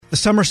The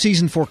summer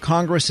season for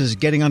Congress is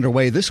getting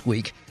underway this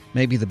week.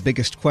 Maybe the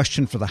biggest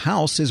question for the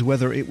House is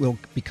whether it will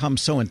become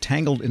so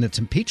entangled in its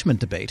impeachment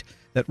debate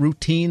that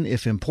routine,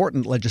 if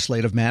important,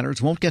 legislative matters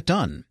won't get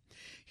done.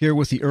 Here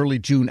with the early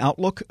June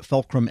outlook,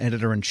 Fulcrum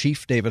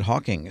Editor-in-Chief David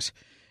Hawkins.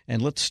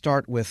 And let's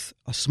start with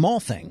a small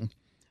thing.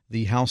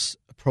 The House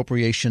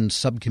Appropriations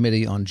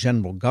Subcommittee on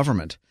General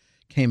Government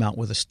came out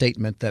with a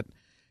statement that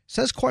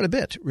says quite a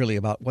bit, really,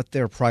 about what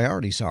their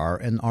priorities are.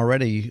 And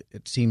already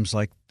it seems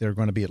like they're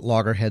going to be at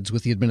loggerheads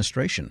with the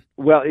administration.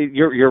 Well,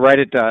 you're right,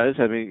 it does.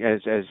 I mean,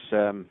 as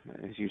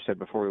you said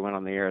before we went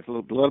on the air, it's a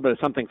little bit of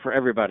something for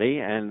everybody,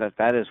 and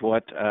that is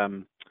what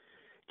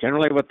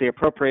generally what the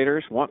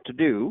appropriators want to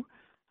do.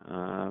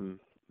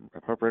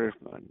 Appropriators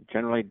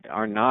generally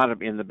are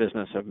not in the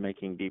business of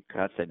making deep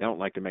cuts. They don't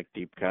like to make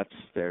deep cuts.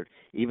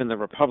 Even the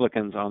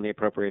Republicans on the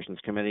Appropriations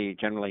Committee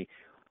generally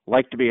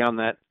like to be on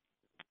that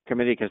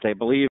committee because they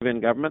believe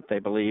in government. They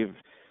believe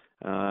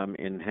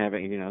in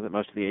having, that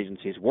most of the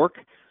agencies work,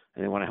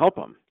 and they want to help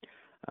them.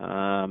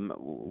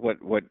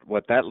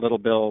 What that little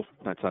bill,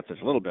 that's not such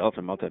a little bill, it's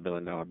a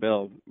multi-billion-dollar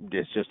bill,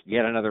 is just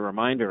yet another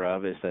reminder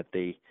of is that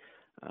the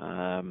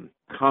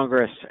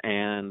Congress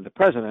and the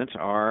President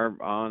are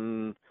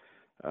on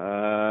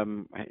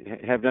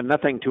have done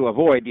nothing to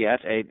avoid yet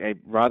a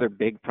rather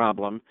big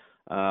problem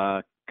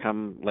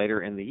come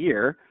later in the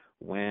year,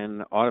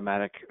 when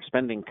automatic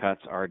spending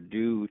cuts are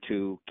due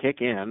to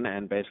kick in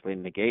and basically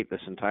negate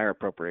this entire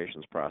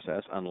appropriations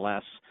process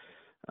unless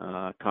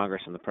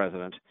Congress and the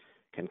President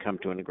can come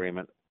to an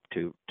agreement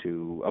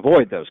to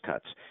avoid those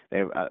cuts.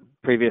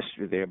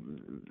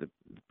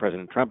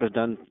 President Trump has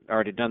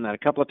already done that a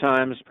couple of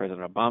times.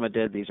 President Obama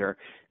did.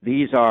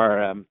 These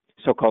are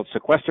so-called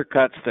sequester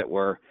cuts that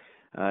were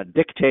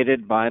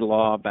dictated by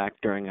law back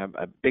during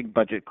a big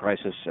budget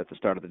crisis at the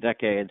start of the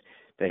decade.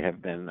 They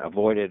have been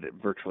avoided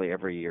virtually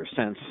every year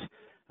since,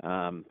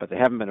 but they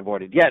haven't been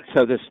avoided yet.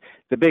 So the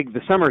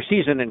summer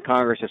season in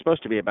Congress is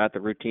supposed to be about the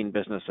routine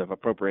business of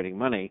appropriating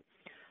money,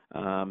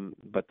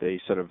 but the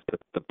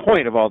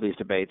point of all these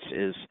debates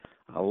is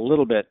a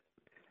little bit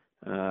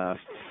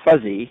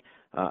fuzzy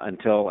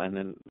until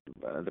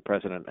the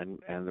President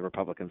and the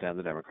Republicans and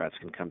the Democrats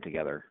can come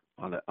together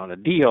on a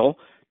deal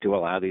to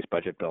allow these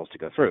budget bills to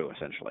go through,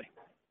 essentially.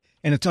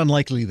 And it's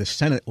unlikely the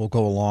Senate will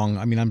go along.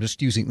 I mean, I'm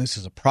just using this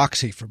as a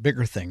proxy for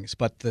bigger things,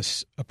 but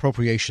this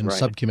Appropriations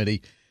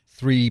Subcommittee,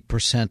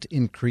 3%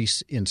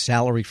 increase in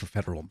salary for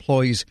federal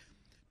employees,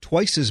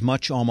 twice as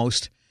much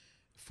almost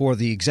for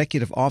the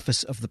executive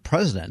office of the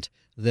president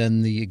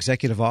than the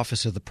executive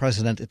office of the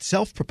president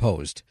itself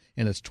proposed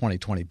in its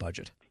 2020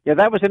 budget. Yeah,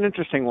 that was an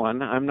interesting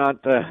one. I'm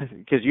not,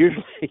 because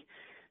usually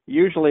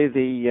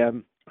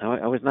I'm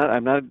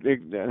not,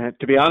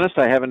 to be honest,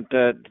 I haven't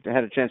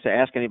had a chance to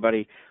ask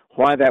anybody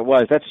why that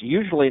was. That's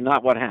usually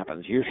not what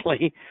happens.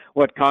 Usually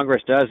what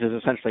Congress does is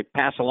essentially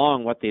pass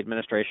along what the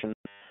administration,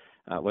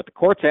 what the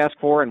courts ask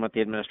for and what the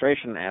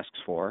administration asks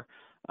for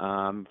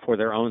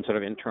their own sort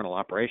of internal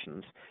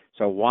operations.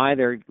 So why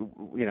they're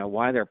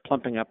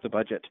plumping up the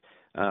budget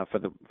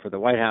for the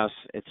White House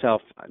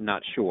itself, I'm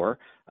not sure.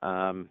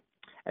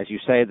 As you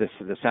say,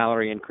 the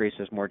salary increase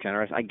is more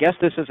generous. I guess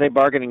this is a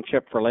bargaining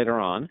chip for later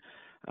on.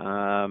 But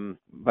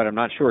I'm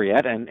not sure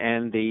yet, and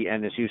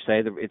as you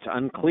say, it's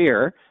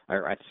unclear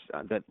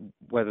that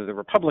whether the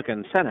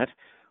Republican Senate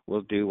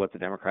will do what the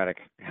Democratic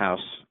House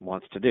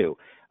wants to do.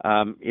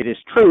 It is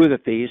true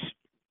that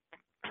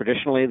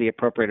traditionally the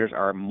appropriators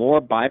are a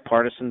more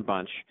bipartisan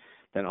bunch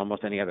than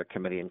almost any other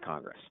committee in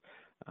Congress.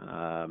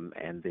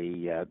 And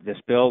this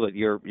bill that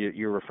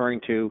you're referring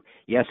to,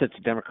 yes, it's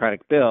a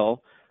Democratic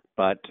bill.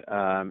 But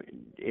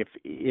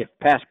if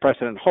past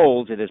precedent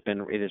holds, it has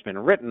been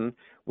written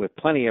with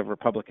plenty of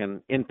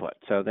Republican input.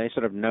 So they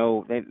sort of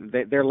know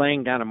they're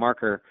laying down a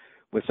marker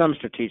with some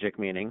strategic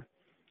meaning.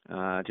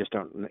 Just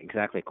don't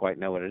exactly quite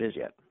know what it is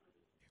yet.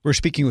 We're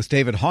speaking with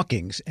David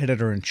Hawkins,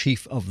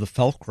 editor-in-chief of the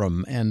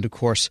Fulcrum, and of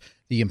course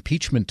the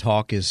impeachment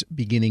talk is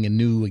beginning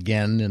anew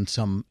again in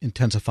some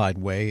intensified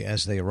way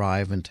as they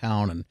arrive in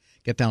town and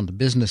get down to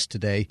business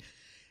today.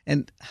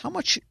 And how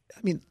much,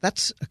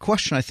 that's a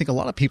question I think a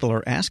lot of people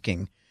are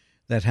asking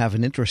that have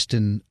an interest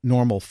in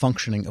normal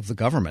functioning of the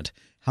government,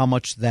 how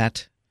much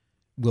that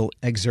will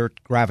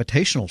exert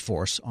gravitational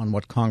force on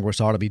what Congress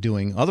ought to be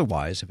doing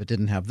otherwise if it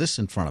didn't have this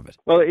in front of it.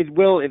 Well, it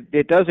will.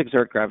 It does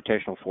exert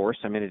gravitational force.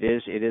 I mean, it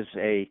is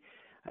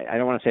I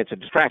don't want to say it's a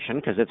distraction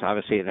because it's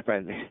obviously,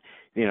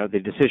 the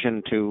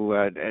decision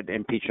to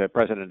impeach a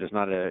president is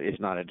not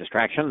a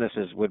distraction. This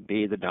would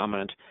be the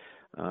dominant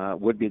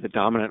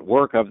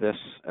work of this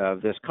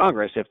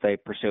Congress if they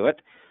pursue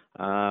it.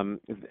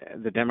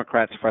 The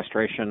Democrats'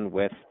 frustration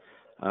with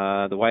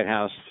the White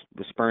House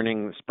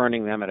spurning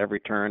them at every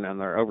turn on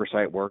their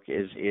oversight work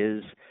is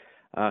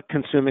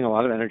consuming a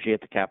lot of energy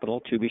at the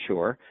Capitol, to be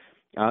sure.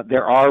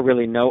 There are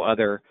really no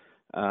other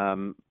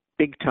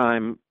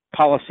big-time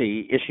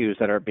policy issues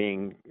that are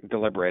being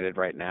deliberated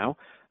right now.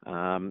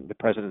 The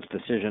president's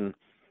decisions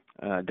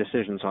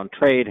on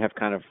trade have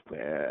kind of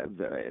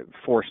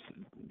forced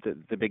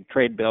the big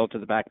trade bill to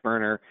the back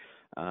burner.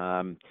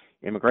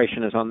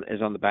 Immigration is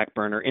on the back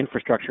burner.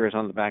 Infrastructure is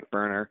on the back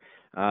burner.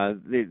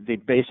 The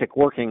basic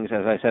workings,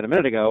 as I said a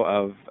minute ago,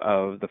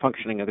 of the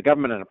functioning of the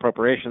government and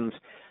appropriations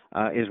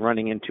is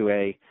running into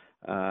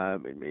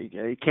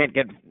you can't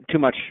get too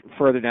much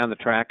further down the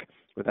track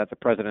without the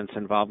president's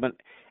involvement.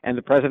 And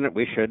the president,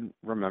 we should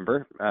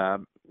remember,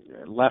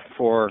 left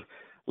for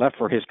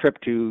his trip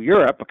to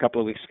Europe a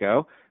couple of weeks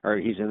ago, or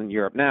he's in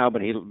Europe now,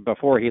 but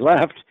before he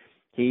left,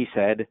 he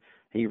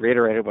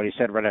reiterated what he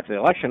said right after the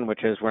election,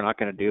 which is we're not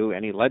going to do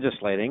any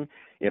legislating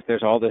if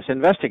there's all this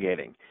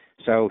investigating.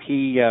 So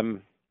he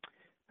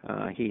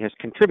has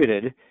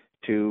contributed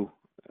to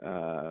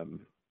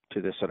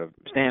this sort of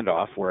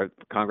standoff where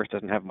Congress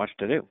doesn't have much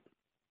to do.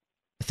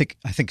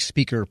 I think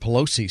Speaker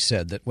Pelosi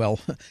said that, well,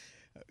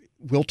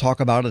 we'll talk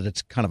about it.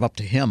 It's kind of up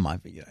to him.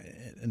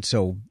 And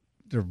so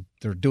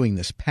they're doing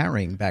this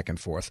parrying back and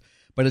forth.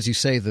 But as you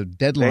say, the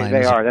deadline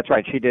They are. That's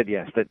right. She did,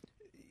 yes.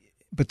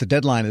 But the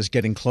deadline is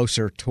getting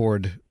closer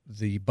toward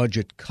the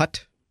budget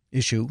cut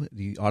issue,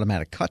 the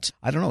automatic cuts.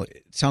 I don't know.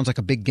 It sounds like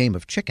a big game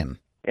of chicken.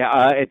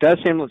 Yeah, it does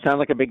sound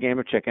like a big game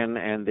of chicken.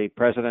 And the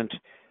president,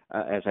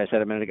 as I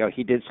said a minute ago,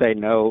 he did say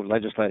no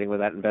legislating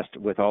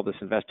with all this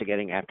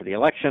investigating after the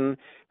election.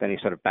 Then he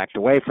sort of backed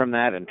away from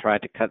that and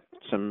tried to cut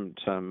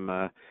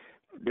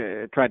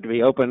tried to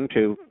be open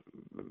to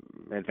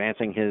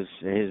advancing his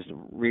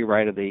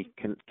rewrite of the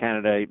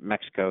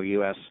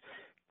Canada-Mexico-U.S.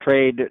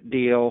 trade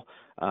deal.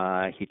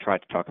 He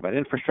tried to talk about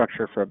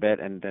infrastructure for a bit,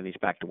 and then he's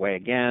backed away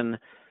again.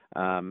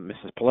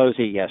 Mrs.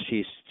 Pelosi, yes,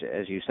 she's,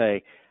 as you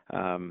say,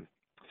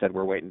 said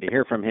we're waiting to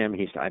hear from him.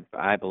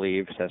 I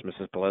believe, says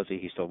Mrs. Pelosi,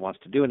 he still wants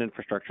to do an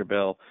infrastructure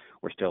bill.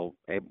 We're still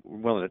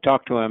willing to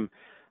talk to him.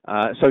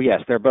 So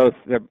yes, they're both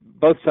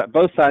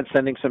sides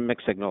sending some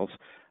mixed signals.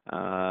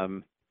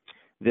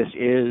 This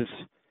is,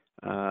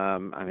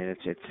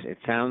 it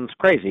sounds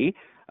crazy,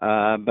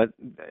 but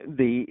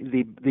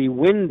the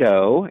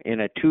window in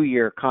a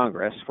 2-year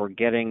Congress for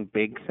getting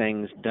big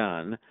things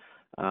done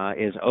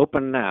is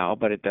open now,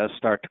 but it does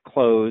start to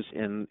close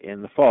in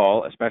the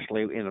fall,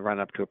 especially in the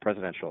run-up to a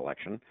presidential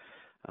election.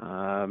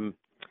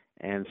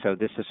 And so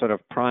this is sort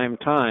of prime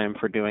time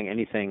for doing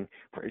anything,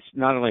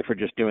 not only for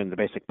just doing the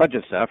basic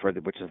budget stuff,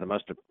 which is the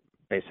most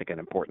basic and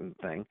important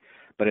thing,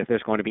 but if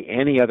there's going to be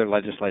any other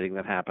legislating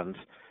that happens,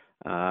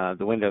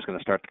 the window is going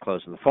to start to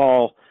close in the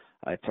fall.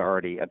 It's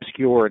already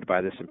obscured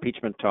by this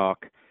impeachment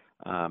talk.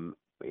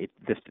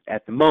 This,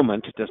 at the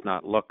moment, does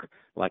not look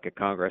like a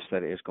Congress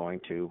that is going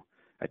to.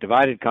 A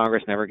divided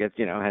Congress never gets,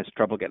 has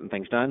trouble getting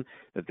things done.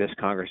 That this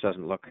Congress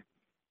doesn't look,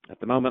 at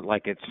the moment,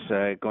 like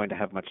it's going to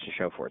have much to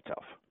show for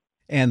itself.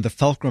 And the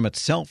fulcrum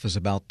itself is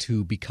about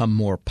to become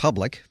more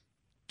public.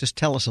 Just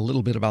tell us a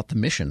little bit about the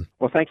mission.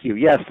 Well, thank you.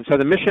 Yes. So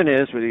the mission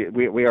is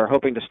we are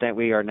hoping to stay.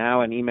 We are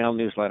now an email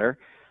newsletter,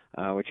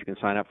 which you can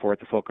sign up for at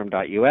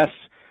thefulcrum.us.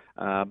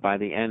 By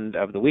the end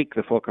of the week,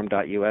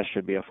 thefulcrum.us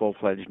should be a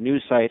full-fledged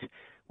news site.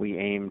 We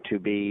aim to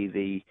be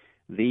the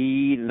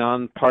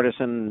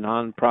nonpartisan,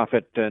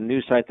 nonprofit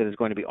news site that is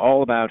going to be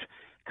all about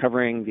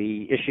covering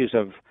the issues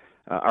of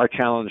our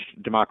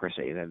challenged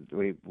democracy.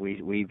 That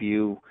we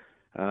view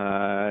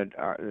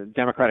our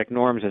democratic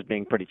norms as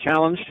being pretty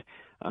challenged.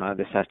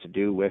 This has to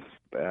do with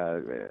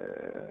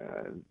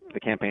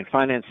the campaign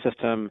finance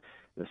system,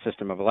 the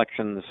system of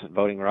elections,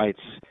 voting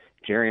rights,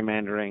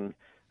 gerrymandering,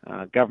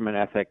 government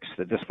ethics,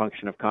 the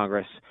dysfunction of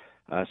Congress.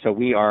 So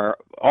we are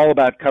all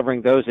about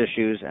covering those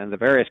issues and the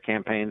various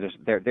campaigns.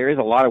 There is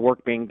a lot of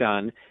work being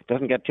done. It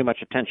doesn't get too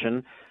much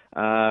attention,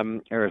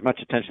 or as much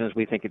attention as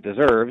we think it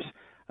deserves,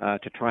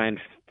 to try and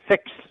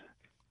fix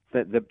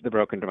the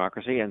broken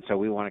democracy. And so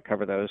we want to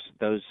cover those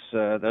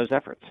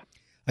efforts.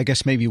 I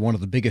guess maybe one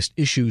of the biggest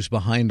issues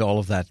behind all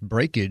of that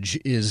breakage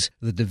is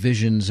the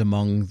divisions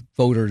among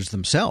voters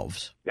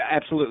themselves.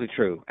 Absolutely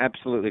true.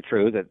 Absolutely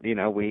true. That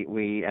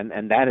we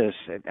and that is.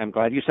 I'm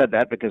glad you said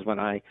that, because when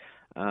I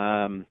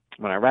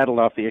rattled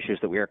off the issues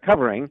that we are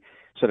covering,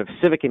 sort of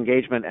civic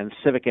engagement and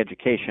civic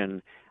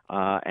education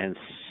and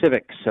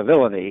civic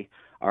civility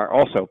are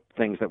also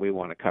things that we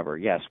want to cover.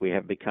 Yes, we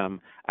have become,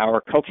 our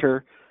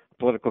culture,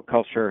 political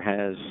culture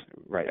has,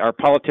 our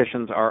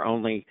politicians are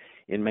only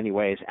in many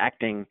ways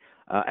acting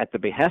at the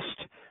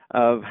behest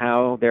of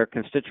how their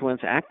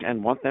constituents act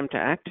and want them to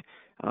act,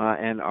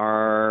 and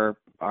our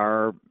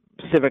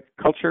civic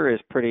culture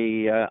is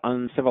pretty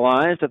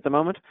uncivilized at the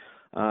moment.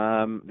 There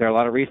are a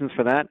lot of reasons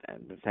for that.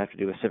 It has to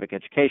do with civic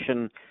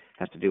education,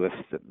 has to do with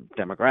the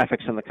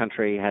demographics in the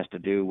country, has to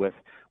do with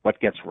what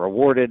gets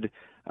rewarded,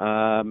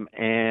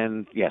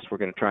 and yes, we're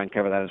going to try and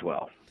cover that as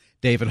well.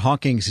 David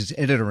Hawkins is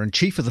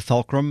editor-in-chief of the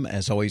Fulcrum.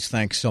 As always,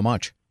 thanks so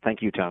much.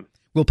 Thank you, Tom.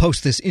 We'll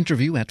post this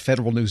interview at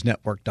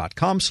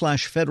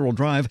federalnewsnetwork.com/Federal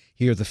Drive.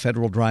 Hear the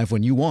Federal Drive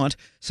when you want.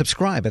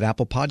 Subscribe at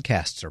Apple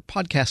Podcasts or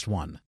Podcast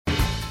One.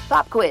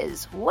 Pop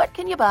quiz. What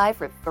can you buy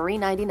for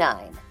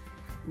 $3.99?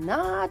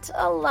 Not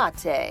a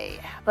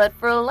latte, but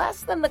for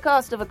less than the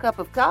cost of a cup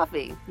of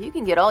coffee, you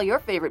can get all your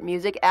favorite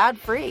music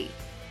ad-free.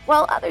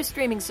 While other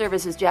streaming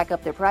services jack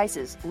up their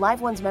prices,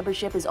 Live One's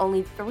membership is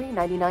only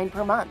 $3.99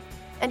 per month,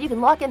 and you can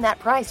lock in that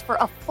price for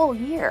a full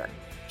year.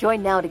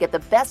 Join now to get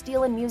the best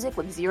deal in music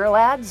with 0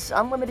 ads,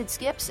 unlimited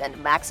skips,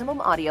 and maximum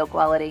audio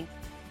quality.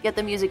 Get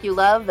the music you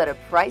love at a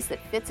price that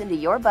fits into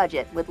your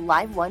budget with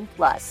Live One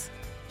Plus.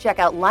 Check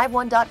out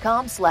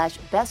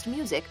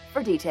liveone.com/bestmusic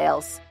for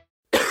details.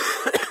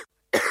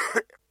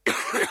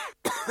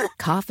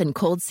 Cough and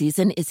cold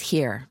season is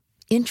here.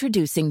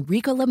 Introducing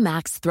Ricola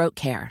Max Throat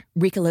Care,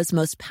 Ricola's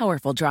most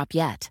powerful drop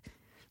yet.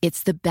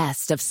 It's the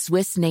best of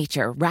Swiss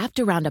nature wrapped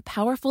around a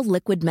powerful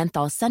liquid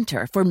menthol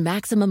center for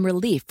maximum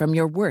relief from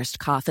your worst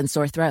cough and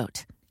sore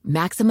throat.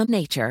 Maximum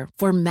nature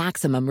for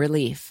maximum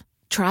relief.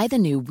 Try the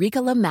new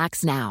Ricola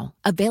Max now,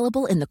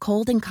 available in the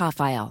cold and cough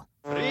aisle.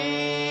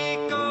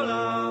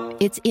 Ricola.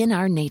 It's in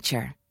our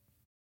nature.